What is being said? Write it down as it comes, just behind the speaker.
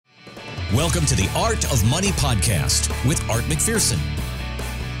Welcome to the Art of Money podcast with Art McPherson.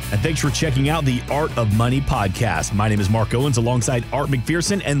 And thanks for checking out the Art of Money podcast. My name is Mark Owens alongside Art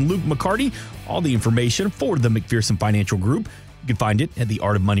McPherson and Luke McCarty. All the information for the McPherson Financial Group, you can find it at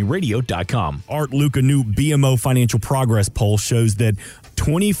theartofmoneyradio.com. Art, Luke, a new BMO Financial Progress poll shows that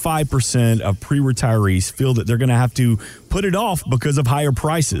 25% of pre-retirees feel that they're going to have to put it off because of higher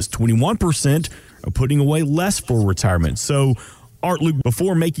prices. 21% are putting away less for retirement. So, Art, Luke,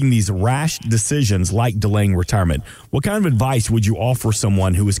 before making these rash decisions like delaying retirement, what kind of advice would you offer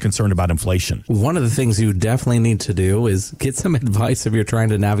someone who is concerned about inflation? One of the things you definitely need to do is get some advice if you're trying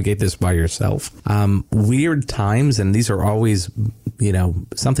to navigate this by yourself. Weird times, and these are always,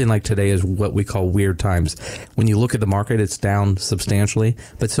 something like today is what we call weird times. When you look at the market, it's down substantially,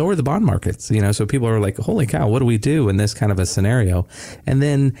 but so are the bond markets, so people are like, holy cow, what do we do in this kind of a scenario? And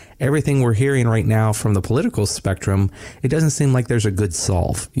then everything we're hearing right now from the political spectrum, it doesn't seem like there's a good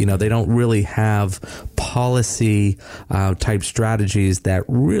solve. They don't really have policy type strategies that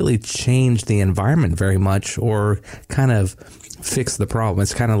really change the environment very much or kind of fix the problem.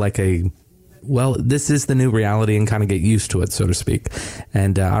 It's kind of like this is the new reality and kind of get used to it, so to speak.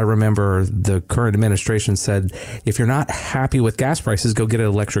 And I remember the current administration said, if you're not happy with gas prices, go get an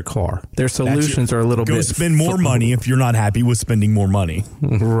electric car. Their solutions are a little bit... Go spend more money if you're not happy with spending more money.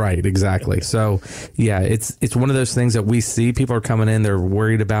 Right, exactly. So, yeah, it's one of those things that we see. People are coming in, they're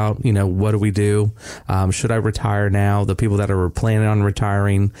worried about, what do we do? Should I retire now? The people that are planning on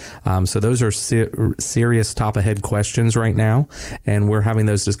retiring. So those are serious top-of-head questions right now. And we're having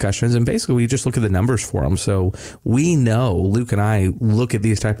those discussions. And basically, we just look at the numbers for them. So we know, Luke and I look at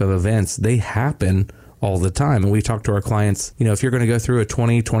these type of events, they happen all the time. And we talk to our clients, if you're going to go through a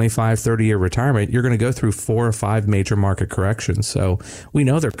 20, 25, 30-year retirement, you're going to go through 4 or 5 major market corrections. So we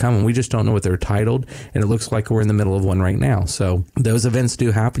know they're coming. We just don't know what they're titled. And it looks like we're in the middle of one right now. So those events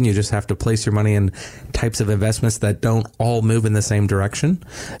do happen. You just have to place your money in types of investments that don't all move in the same direction.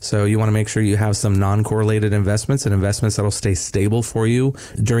 So you want to make sure you have some non-correlated investments and investments that'll stay stable for you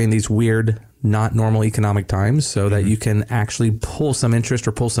during these weird, not normal economic times, so that you can actually pull some interest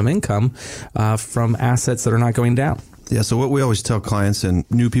or pull some income from assets that are not going down. Yeah, so what we always tell clients and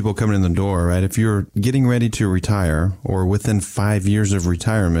new people coming in the door, right, if you're getting ready to retire or within 5 years of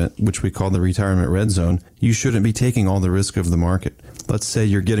retirement, which we call the retirement red zone, you shouldn't be taking all the risk of the market. Let's say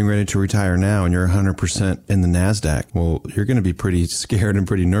you're getting ready to retire now and you're 100% in the NASDAQ. Well, you're going to be pretty scared and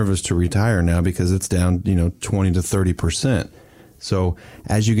pretty nervous to retire now because it's down, 20 to 30%. So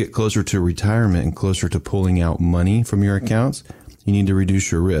as you get closer to retirement and closer to pulling out money from your accounts, you need to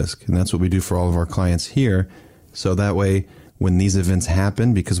reduce your risk. And that's what we do for all of our clients here. So that way, when these events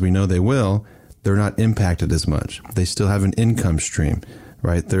happen, because we know they will, they're not impacted as much. They still have an income stream,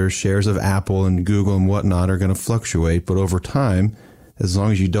 right? Their shares of Apple and Google and whatnot are going to fluctuate. But over time, as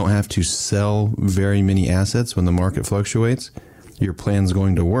long as you don't have to sell very many assets when the market fluctuates, your plan's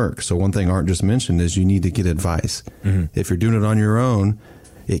going to work. So one thing Art just mentioned is you need to get advice. Mm-hmm. If you're doing it on your own,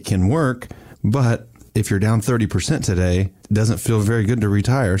 it can work. But if you're down 30% today, it doesn't feel very good to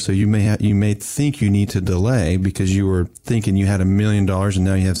retire. So you may think you need to delay because you were thinking you had $1 million and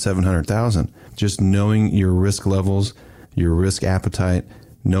now you have 700,000. Just knowing your risk levels, your risk appetite,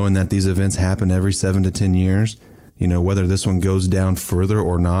 knowing that these events happen every 7 to 10 years. Whether this one goes down further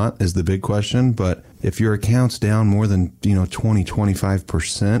or not is the big question. But if your account's down more than, 20,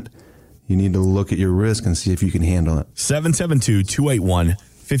 25%, you need to look at your risk and see if you can handle it.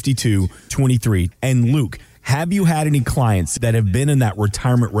 772-281-5223. And Luke, have you had any clients that have been in that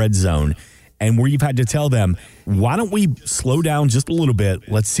retirement red zone and where you've had to tell them, why don't we slow down just a little bit?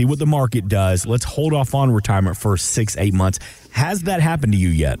 Let's see what the market does. Let's hold off on retirement for 6-8 months. Has that happened to you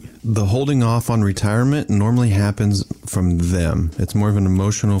yet? The holding off on retirement normally happens from them. It's more of an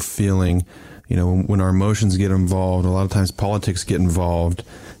emotional feeling. When our emotions get involved, a lot of times politics get involved.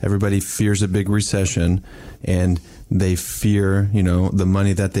 Everybody fears a big recession and they fear, the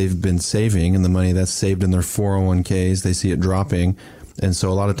money that they've been saving and the money that's saved in their 401ks. They see it dropping. And so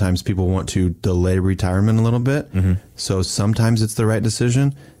a lot of times people want to delay retirement a little bit. Mm-hmm. So sometimes it's the right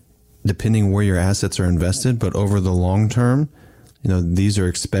decision, depending where your assets are invested. But over the long term, these are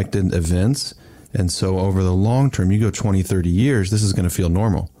expected events. And so over the long term, you go 20, 30 years, this is going to feel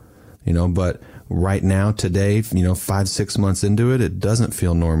normal. But right now, today, 5-6 months into it, it doesn't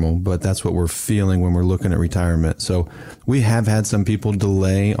feel normal. But that's what we're feeling when we're looking at retirement. So we have had some people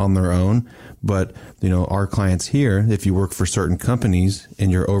delay on their own. But, our clients here, if you work for certain companies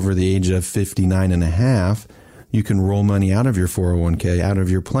and you're over the age of 59 and a half, you can roll money out of your 401k, out of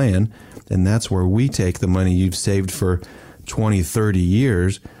your plan. And that's where we take the money you've saved for 20, 30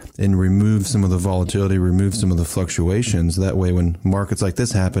 years and remove some of the volatility, remove some of the fluctuations. That way, when markets like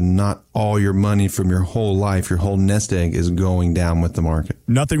this happen, not all your money from your whole life, your whole nest egg is going down with the market.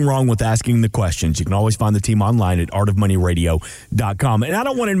 Nothing wrong with asking the questions. You can always find the team online at artofmoneyradio.com. And I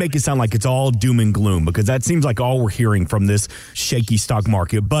don't want to make it sound like it's all doom and gloom, because that seems like all we're hearing from this shaky stock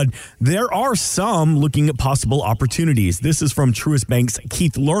market. But there are some looking at possible opportunities. This is from Truist Bank's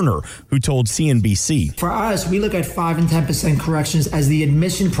Keith Lerner, who told CNBC. For us, we look at 5 and 10% corrections as the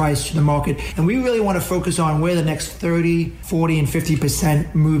admission price to the market. And we really want to focus on where the next 30, 40, and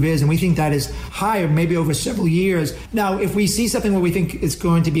 50% move is. And we think that is higher, maybe over several years. Now, if we see something where we think it's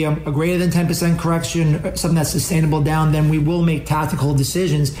going to be a greater than 10% correction, something that's sustainable down, then we will make tactical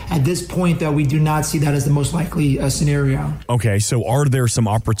decisions. At this point, though, we do not see that as the most likely scenario. Okay, so are there some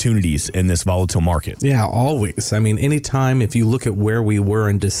opportunities in this volatile market? Yeah, always. I mean, anytime, if you look at where we were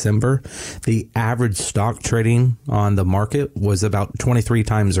in December, the average stock trading on the market was about 23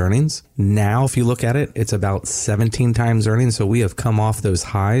 times earnings. Now, if you look at it, it's about 17 times earnings. So we have come off those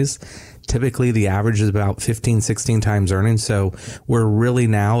highs. Typically, the average is about 15, 16 times earnings. So we're really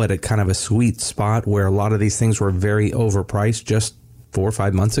now at a kind of a sweet spot where a lot of these things were very overpriced just 4 or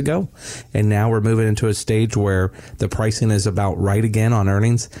 5 months ago. And now we're moving into a stage where the pricing is about right again on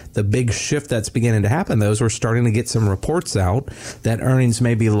earnings. The big shift that's beginning to happen, though, is we're starting to get some reports out that earnings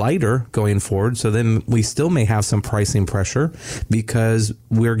may be lighter going forward. So then we still may have some pricing pressure because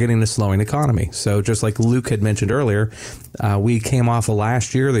we're getting a slowing economy. So just like Luke had mentioned earlier, we came off of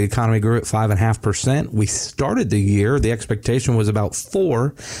last year. The economy grew at 5.5%. We started the year. The expectation was about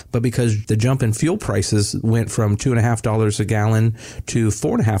 4%, but because the jump in fuel prices went from $2.50 a gallon to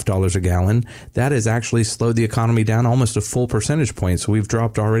 $4.50 a gallon, that has actually slowed the economy down almost a full percentage point. So we've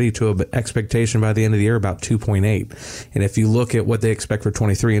dropped already to an expectation by the end of the year about 2.8. And if you look at what they expect for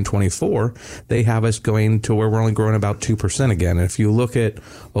 23 and 24, they have us going to where we're only growing about 2% again. And if you look at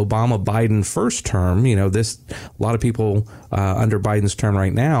Obama-Biden first term, a lot of people under Biden's term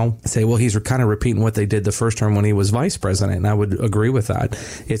right now say, well, he's kind of repeating what they did the first term when he was vice president. And I would agree with that.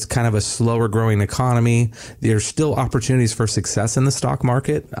 It's kind of a slower growing economy. There's still opportunities for success in the stock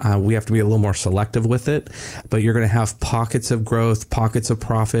market. We have to be a little more selective with it, but you're going to have pockets of growth, pockets of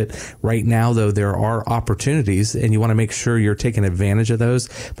profit. Right now, though, there are opportunities and you want to make sure you're taking advantage of those.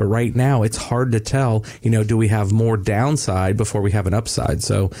 But right now, it's hard to tell, do we have more downside before we have an upside?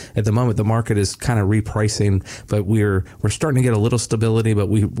 So at the moment, the market is kind of repricing, but we're starting to get a little stability, but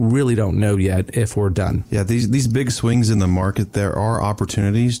we really don't know yet if we're done. Yeah, these big swings in the market, there are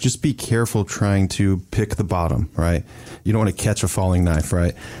opportunities. Just be careful trying to pick the bottom, right? You don't want to catch a falling knife,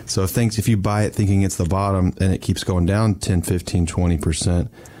 right? So if you buy it thinking it's the bottom and it keeps going down 10, 15, 20%,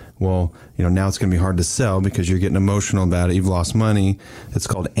 well, now it's going to be hard to sell because you're getting emotional about it. You've lost money. It's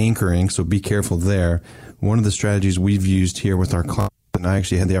called anchoring, so be careful there. One of the strategies we've used here with our clients, and I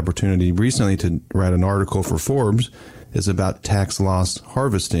actually had the opportunity recently to write an article for Forbes, is about tax loss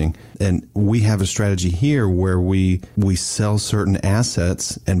harvesting. And we have a strategy here where we sell certain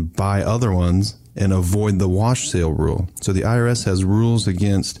assets and buy other ones and avoid the wash sale rule. So the IRS has rules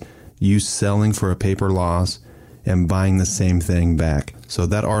against you selling for a paper loss and buying the same thing back. So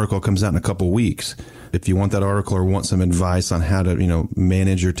that article comes out in a couple weeks. If you want that article or want some advice on how to,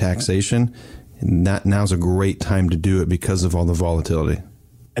 manage your taxation, now's a great time to do it because of all the volatility.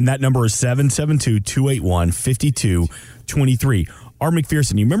 And that number is 772-281-5223. Art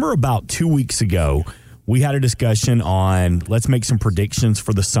McPherson, you remember about 2 weeks ago, we had a discussion on let's make some predictions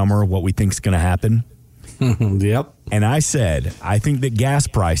for the summer, what we think is going to happen. Yep. And I said, I think that gas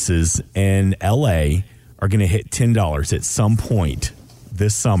prices in L.A. are going to hit $10 at some point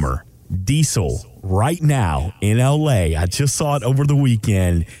this summer. Diesel right now in L.A., I just saw it over the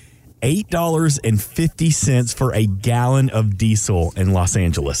weekend, $8.50 for a gallon of diesel in Los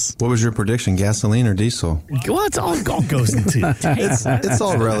Angeles. What was your prediction, gasoline or diesel? Well, it all goes into it's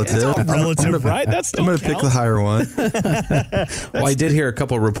all relative. It's all relative, right? I'm going to pick the higher one. Well, I did hear a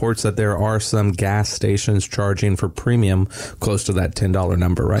couple of reports that there are some gas stations charging for premium close to that $10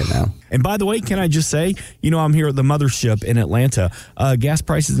 number right now. And by the way, can I just say, I'm here at the mothership in Atlanta. Gas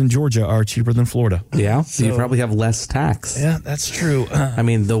prices in Georgia are cheaper than Florida. Yeah, so you probably have less tax. Yeah, that's true. I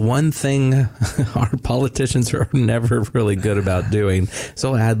mean, the one thing our politicians are never really good about doing,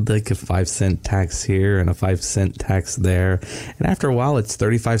 so add like a 5-cent tax here and a 5-cent tax there. And after a while, it's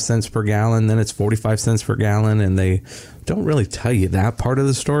 35 cents per gallon, then it's 45 cents per gallon, and they don't really tell you that part of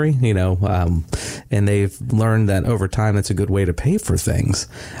the story, and they've learned that over time it's a good way to pay for things.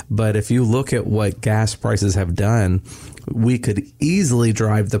 But if you look at what gas prices have done, we could easily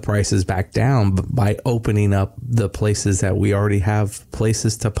drive the prices back down by opening up the places that we already have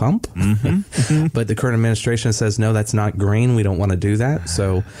places to pump. But the current administration says, no, that's not green. We don't want to do that.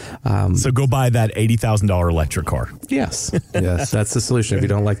 So go buy that $80,000 electric car. Yes. That's the solution if you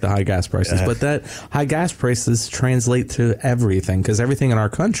don't like the high gas prices. But that high gas prices translate to everything, because everything in our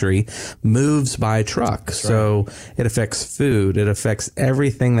country moves by truck. So it affects food. It affects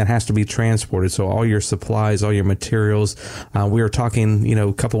everything that has to be transported. So all your supplies, all your materials. We were talking,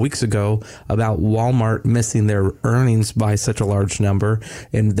 a couple weeks ago about Walmart missing their earnings by such a large number,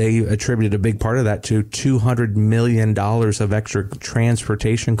 and they attributed a big part of that to $200 million of extra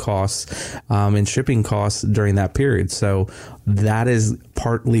transportation costs and shipping costs during that period. So that is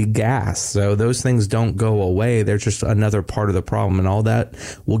partly gas. So those things don't go away. They're just another part of the problem, and all that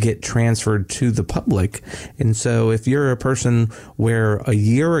will get transferred to the public. And so if you're a person where a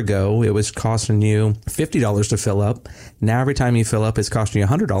year ago it was costing you $50 to fill up, now every time you fill up, it's costing you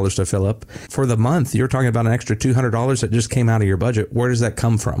 $100 to fill up. For the month, you're talking about an extra $200 that just came out of your budget. Where does that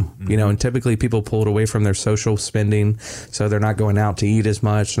come from? And typically people pull it away from their social spending. So they're not going out to eat as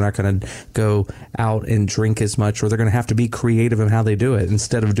much. They're not going to go out and drink as much, or they're going to have to be creative in how they do it.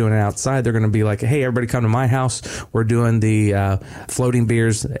 Instead of doing it outside, they're going to be like, hey, everybody come to my house. We're doing the floating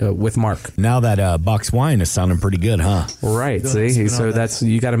beers with Mark. Now that box wine is sounding pretty good, huh? Right. See, so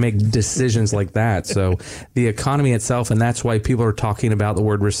you got to make decisions like that. So the economy itself, and that's why people are talking about the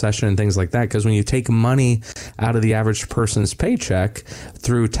word recession and things like that, because when you take money out of the average person's paycheck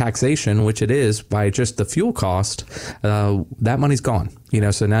through taxation, which it is by just the fuel cost, that money's gone.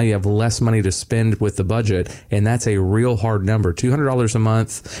 So now you have less money to spend with the budget, and that's a real hard number, $200 a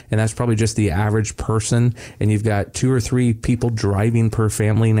month, and that's probably just the average person, and you've got 2 or 3 people driving per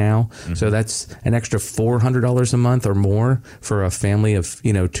family now, so that's an extra $400 a month or more for a family of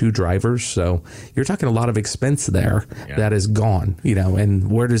 2 drivers. So you're talking a lot of expense there that is gone, and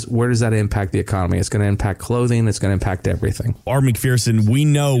where does that impact the economy? It's going to impact clothing. It's going to impact everything. Art McPherson, we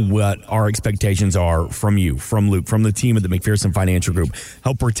know what our expectations are from you, from Luke, from the team at the McPherson Financial Group.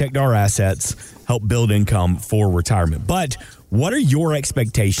 Help protect our assets, help build income for retirement. But what are your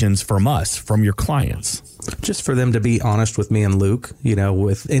expectations from us, from your clients? Just for them to be honest with me and Luke,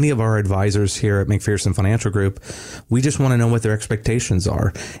 with any of our advisors here at McPherson Financial Group, we just want to know what their expectations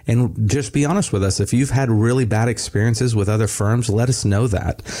are. And just be honest with us. If you've had really bad experiences with other firms, let us know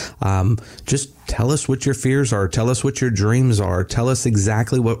that. Just tell us what your fears are. Tell us what your dreams are. Tell us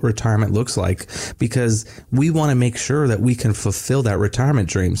exactly what retirement looks like, because we want to make sure that we can fulfill that retirement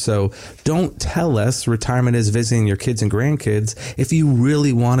dream. So don't tell us retirement is visiting your kids and grandkids if you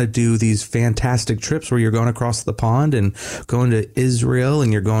really want to do these fantastic trips where you're going across the pond and going to Israel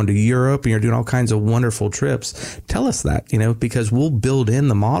and you're going to Europe and you're doing all kinds of wonderful trips. Tell us that, because we'll build in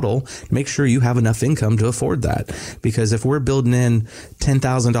the model to make sure you have enough income to afford that. Because if we're building in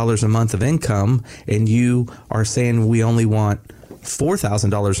 $10,000 a month of income and you are saying we only want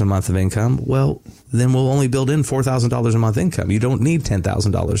 $4,000 a month of income, well, then we'll only build in $4,000 a month income. You don't need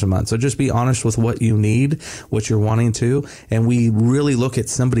 $10,000 a month. So just be honest with what you need, what you're wanting to. And we really look at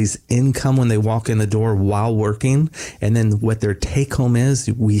somebody's income when they walk in the door while working, and then what their take home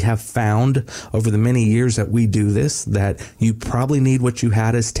is. We have found over the many years that we do this, that you probably need what you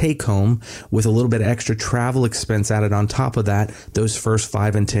had as take home with a little bit of extra travel expense added on top of that, those first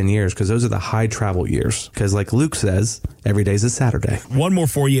 5 and 10 years, because those are the high travel years. Because like Luke says, every day's a Saturday. One more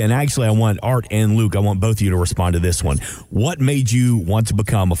for you. And actually, I want Art and Luke, I want both of you to respond to this one. What made you want to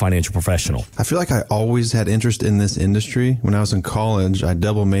become a financial professional? I feel like I always had interest in this industry. When I was in college, I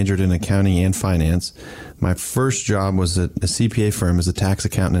double majored in accounting and finance. My first job was at a CPA firm as a tax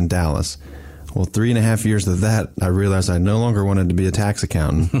accountant in Dallas. Well, 3.5 years of that, I realized I no longer wanted to be a tax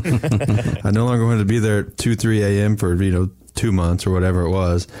accountant. I no longer wanted to be there at 2, 3 a.m. for, 2 months or whatever it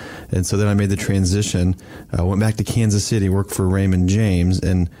was. And so then I made the transition, went back to Kansas City, worked for Raymond James.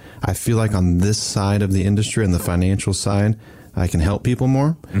 And I feel like on this side of the industry, on the financial side, I can help people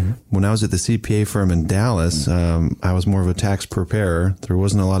more. Mm-hmm. When I was at the CPA firm in Dallas, I was more of a tax preparer. There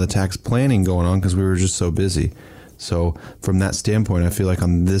wasn't a lot of tax planning going on because we were just so busy. So from that standpoint, I feel like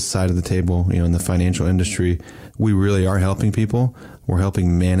on this side of the table, in the financial industry, we really are helping people. We're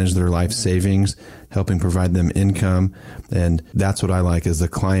helping manage their life savings, helping provide them income. And that's what I like, is the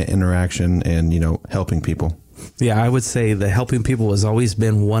client interaction and, helping people. Yeah, I would say the helping people has always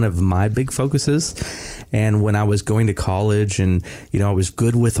been one of my big focuses. And when I was going to college and, I was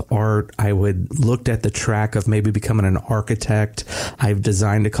good with art, I looked at the track of maybe becoming an architect. I've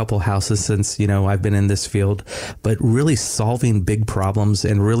designed a couple houses since, I've been in this field, but really solving big problems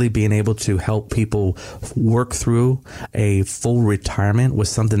and really being able to help people work through a full retirement was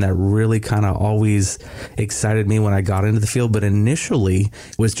something that really kind of always excited me when I got into the field. But initially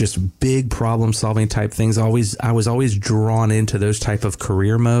was just big problem solving type things. I was always drawn into those type of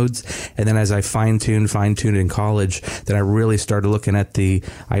career modes. And then as I fine-tuned in college, then I really started looking at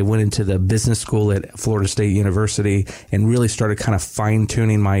I went into the business school at Florida State University and really started kind of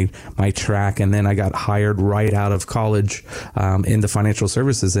fine-tuning my track. And then I got hired right out of college in the financial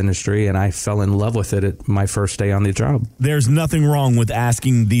services industry, and I fell in love with it at my first day on the job. There's nothing wrong with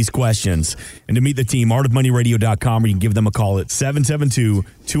asking these questions. And to meet the team, artofmoneyradio.com, or you can give them a call at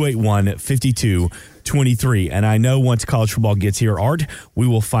 772-281-5223. And I know once college football gets here, Art, we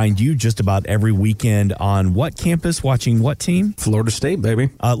will find you just about every weekend on what campus, watching what team? Florida State, baby.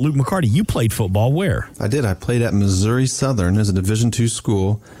 Luke McCarty, you played football where? I did. I played at Missouri Southern as a Division II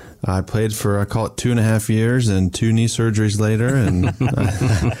school. I played for, I call it 2.5 years and 2 knee surgeries later. And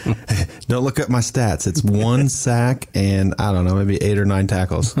don't look up my stats. It's 1 sack and, I don't know, maybe 8 or 9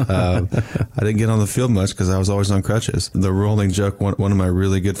 tackles. I didn't get on the field much because I was always on crutches. The rolling joke, one of my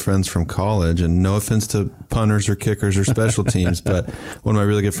really good friends from college, and no offense to punters or kickers or special teams, but one of my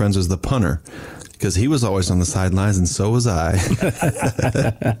really good friends was the punter, because he was always on the sidelines, and so was I.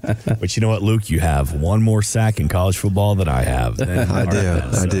 But you know what, Luke? You have one more sack in college football than I have. I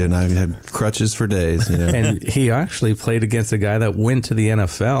did. And I had crutches for days. And he actually played against a guy that went to the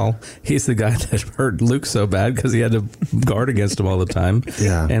NFL. He's the guy that hurt Luke so bad because he had to guard against him all the time.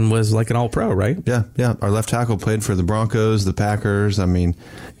 Yeah. And was like an all-pro, right? Yeah. Our left tackle played for the Broncos, the Packers. I mean,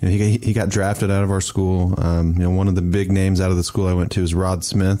 he got drafted out of our school. One of the big names out of the school I went to is Rod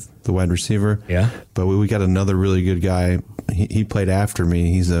Smith, the wide receiver. Yeah. But we got another really good guy. He played after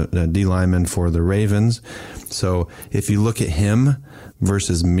me. He's a D lineman for the Ravens. So if you look at him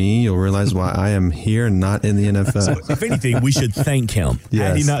versus me, you'll realize why I am here and not in the NFL. So if anything, we should thank him. Yes.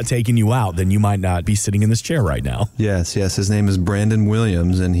 Had he not taken you out, then you might not be sitting in this chair right now. Yes. His name is Brandon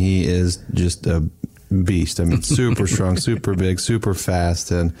Williams, and he is just a beast. I mean, super strong, super big, super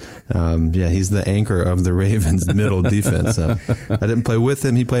fast. And he's the anchor of the Ravens middle defense. So I didn't play with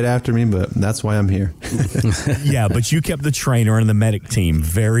him. He played after me, but that's why I'm here. Yeah, but you kept the trainer and the medic team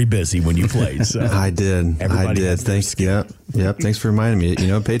very busy when you played. So I did. Thanks. Yep. Thanks for reminding me.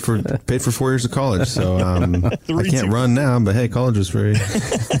 Paid for 4 years of college. So I can't run now, but hey, college was free.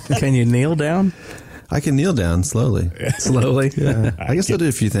 Can you kneel down? I can kneel down slowly. Yeah. I can still do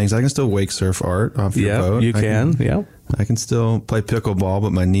a few things. I can still wake surf Art off your boat. You can. I can still play pickleball,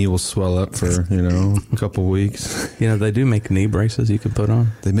 but my knee will swell up for, a couple weeks. They do make knee braces you can put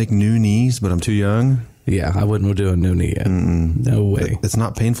on. They make new knees, but I'm too young. Yeah, I wouldn't do a new knee yet. No way. It's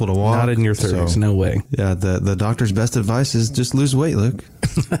not painful to walk. Not in your 30s. No way. Yeah, the doctor's best advice is just lose weight, Luke.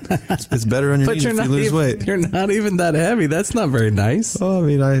 It's better on your knees if you lose weight. You're not even that heavy. That's not very nice. Oh, I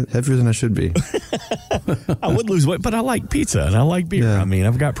mean, I'm heavier than I should be. I would lose weight, but I like pizza and I like beer. Yeah. I mean,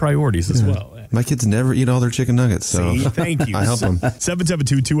 I've got priorities as well. My kids never eat all their chicken nuggets, so see, thank you. I help them.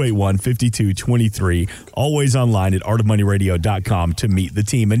 772-281-5223. Always online at artofmoneyradio.com to meet the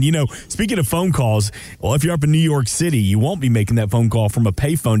team. And, speaking of phone calls, well, if you're up in New York City, you won't be making that phone call from a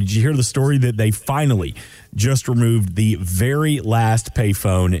payphone. Did you hear the story that they finally just removed the very last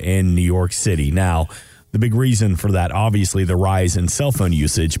payphone in New York City? Now, the big reason for that, obviously, the rise in cell phone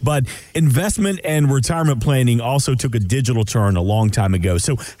usage. But investment and retirement planning also took a digital turn a long time ago.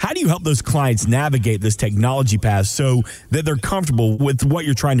 So how do you help those clients navigate this technology path so that they're comfortable with what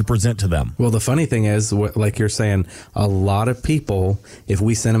you're trying to present to them? Well, the funny thing is, like you're saying, a lot of people, if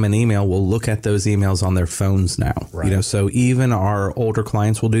we send them an email, will look at those emails on their phones now. Right. So even our older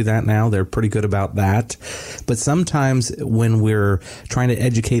clients will do that now. They're pretty good about that. But sometimes when we're trying to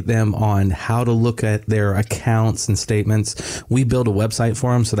educate them on how to look at their accounts and statements, we build a website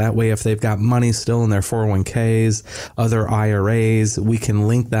for them. So that way, if they've got money still in their 401ks, other IRAs, we can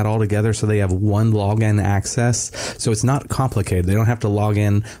link that all together so they have one login access. So it's not complicated. They don't have to log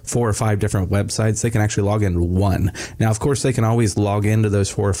in 4 or 5 different websites. They can actually log in one. Now, of course, they can always log into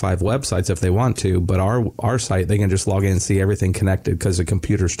those 4 or 5 websites if they want to, but our site, they can just log in and see everything connected because the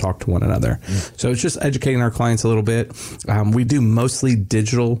computers talk to one another. So it's just educating our clients a little bit. We do mostly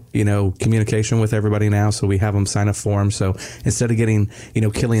digital, communication with everybody now. So we have them sign a form. So instead of getting,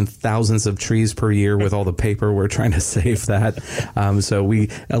 killing thousands of trees per year with all the paper, we're trying to save that. So we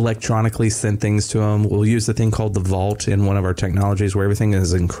electronically send things to them. We'll use the thing called the Vault in one of our technologies where everything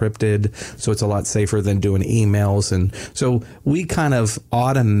is encrypted. So it's a lot safer than doing emails. And so we kind of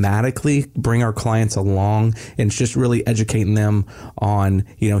automatically bring our clients along, and it's just really educating them on,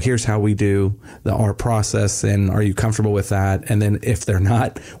 here's how we do our process, and are you comfortable with that? And then if they're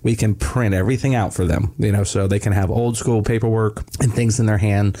not, we can print everything out for them, so they can have old school paperwork and things in their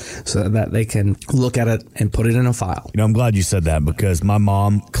hand so that they can look at it and put it in a file. I'm glad you said that, because my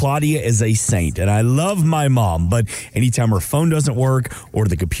mom, Claudia, is a saint, and I love my mom, but anytime her phone doesn't work or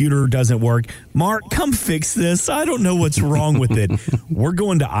the computer doesn't work, Mark, come fix this. I don't know what's wrong with it. We're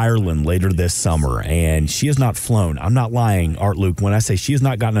going to Ireland later this summer, and she has not flown. I'm not lying, Art Luke, when I say she has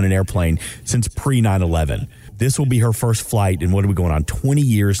not gotten on an airplane since pre-9/11. This will be her first flight, and what are we going on, 20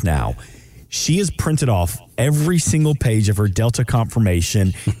 years now. She has printed off every single page of her Delta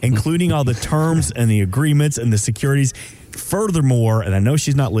confirmation, including all the terms and the agreements and the securities. Furthermore, and I know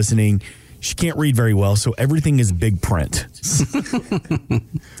she's not listening, she can't read very well, so everything is big print.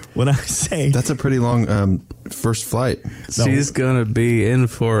 When I say... That's a pretty long first flight. She's going to be in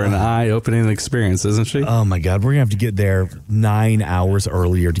for an eye-opening experience, isn't she? Oh, my God. We're going to have to get there 9 hours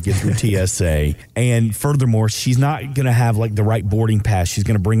earlier to get through TSA. And furthermore, she's not going to have the right boarding pass. She's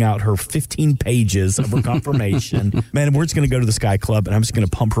going to bring out her 15 pages of her confirmation. Man, we're just going to go to the Sky Club, and I'm just going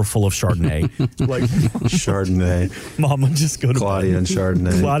to pump her full of Chardonnay. Chardonnay. Mama, just go to Claudia and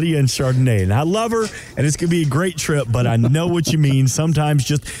Chardonnay. And I love her, and it's going to be a great trip, but I know what you mean.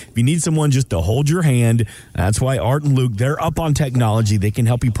 Sometimes if you need someone just to hold your hand, that's why Art and Luke, they're up on technology. They can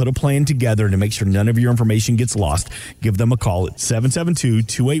help you put a plan together to make sure none of your information gets lost. Give them a call at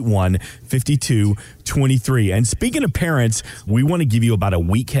 772-281-5223. And speaking of parents, we want to give you about a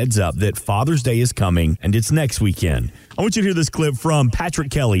week heads up that Father's Day is coming, and it's next weekend. I want you to hear this clip from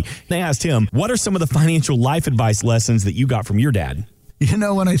Patrick Kelly. They asked him, what are some of the financial life advice lessons that you got from your dad?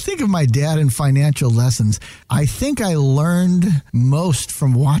 When I think of my dad and financial lessons, I think I learned most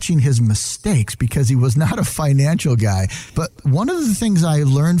from watching his mistakes because he was not a financial guy. But one of the things I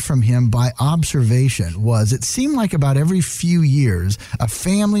learned from him by observation was it seemed like about every few years, a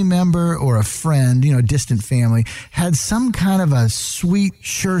family member or a friend, distant family, had some kind of a sweet,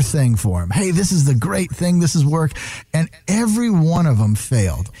 sure thing for him. Hey, this is the great thing. This is work. And every one of them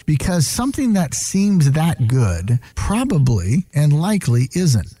failed because something that seems that good probably and likely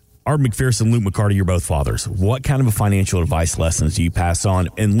isn't. Art McPherson, Luke McCarty, you're both fathers. What kind of a financial advice lessons do you pass on?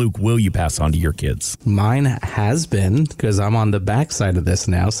 And Luke, will you pass on to your kids? Mine has been, because I'm on the backside of this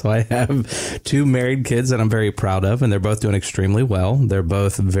now. So I have 2 married kids that I'm very proud of, and they're both doing extremely well. They're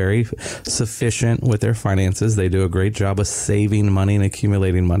both very sufficient with their finances. They do a great job of saving money and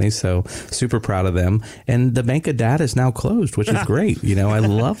accumulating money. So super proud of them. And the bank of dad is now closed, which is great. I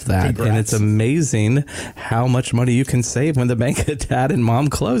love that. Congrats. And it's amazing how much money you can save when the bank of dad and mom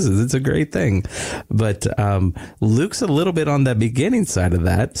closes. It's a great thing. But Luke's a little bit on the beginning side of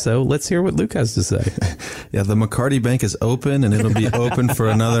that. So let's hear what Luke has to say. Yeah, the McCarty Bank is open, and it'll be open for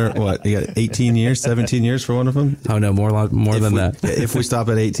another, you got 18 years, 17 years for one of them? Oh, no, more than that. If we stop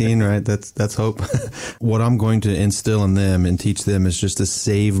at 18, right, that's hope. What I'm going to instill in them and teach them is just to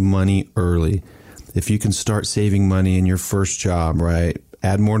save money early. If you can start saving money in your first job, right,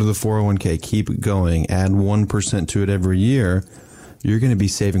 add more to the 401k, keep it going, add 1% to it every year, you're going to be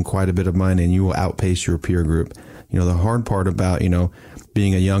saving quite a bit of money, and you will outpace your peer group. The hard part about,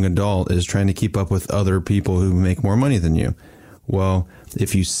 being a young adult is trying to keep up with other people who make more money than you. Well,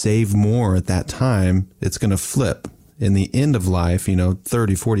 if you save more at that time, it's going to flip. In the end of life,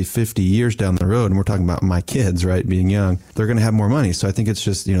 30, 40, 50 years down the road, and we're talking about my kids, right, being young, they're going to have more money. So I think it's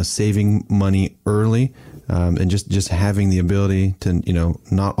just, saving money early. And just having the ability to,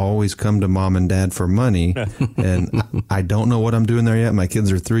 not always come to mom and dad for money. And I don't know what I'm doing there yet. My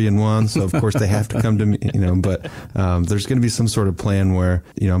kids are 3 and 1. So, of course, they have to come to me, but there's going to be some sort of plan where,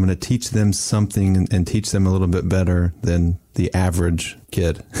 I'm going to teach them something and teach them a little bit better than the average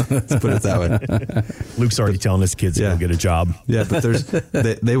kid. Let's put it that way. Luke's already telling his kids to go get a job. Yeah, but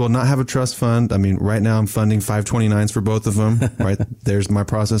they will not have a trust fund. I mean, right now I'm funding 529s for both of them. Right, there's my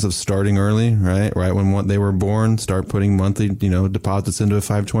process of starting early. Right when they were born, start putting monthly deposits into a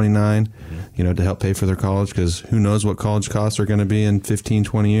 529. To help pay for their college, because who knows what college costs are going to be in 15,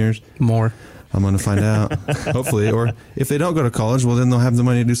 20 years. More. I'm going to find out, hopefully. Or if they don't go to college, well, then they'll have the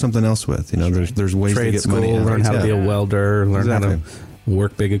money to do something else with. There's ways Trade to get school, money. Learn how to be a welder, learn how to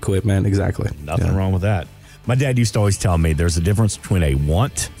work big equipment. Exactly. Nothing wrong with that. My dad used to always tell me there's a difference between a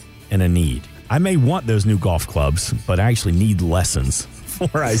want and a need. I may want those new golf clubs, but I actually need lessons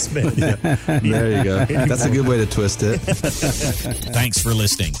before I spend. There you go. That's a good way to twist it. Thanks for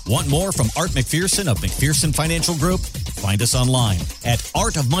listening. Want more from Art McPherson of McPherson Financial Group? Find us online at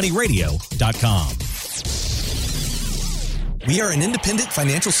artofmoneyradio.com. We are an independent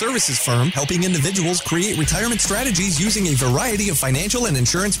financial services firm helping individuals create retirement strategies using a variety of financial and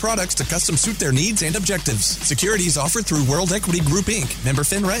insurance products to custom suit their needs and objectives. Securities offered through World Equity Group, Inc., member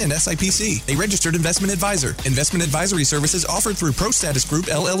FINRA and SIPC, a registered investment advisor. Investment advisory services offered through ProStatus Group,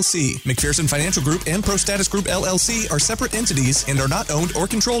 LLC. McPherson Financial Group and ProStatus Group, LLC are separate entities and are not owned or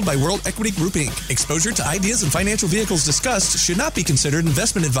controlled by World Equity Group, Inc. Exposure to ideas and financial vehicles discussed should not be considered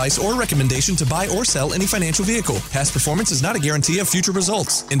investment advice or recommendation to buy or sell any financial vehicle. Past performance is not a guarantee of future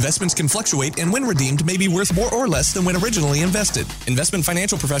results. Investments can fluctuate and when redeemed may be worth more or less than when originally invested. Investment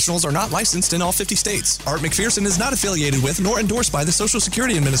financial professionals are not licensed in all 50 states. Art McPherson is not affiliated with nor endorsed by the Social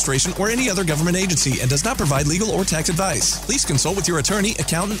Security Administration or any other government agency and does not provide legal or tax advice. Please consult with your attorney,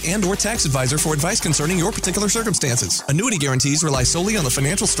 accountant, and or tax advisor for advice concerning your particular circumstances. Annuity guarantees rely solely on the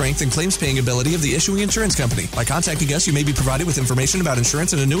financial strength and claims paying ability of the issuing insurance company. By contacting us, you may be provided with information about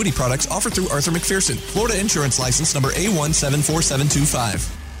insurance and annuity products offered through Arthur McPherson. Florida Insurance License number A174.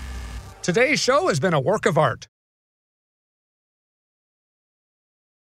 725. Today's show has been a work of art.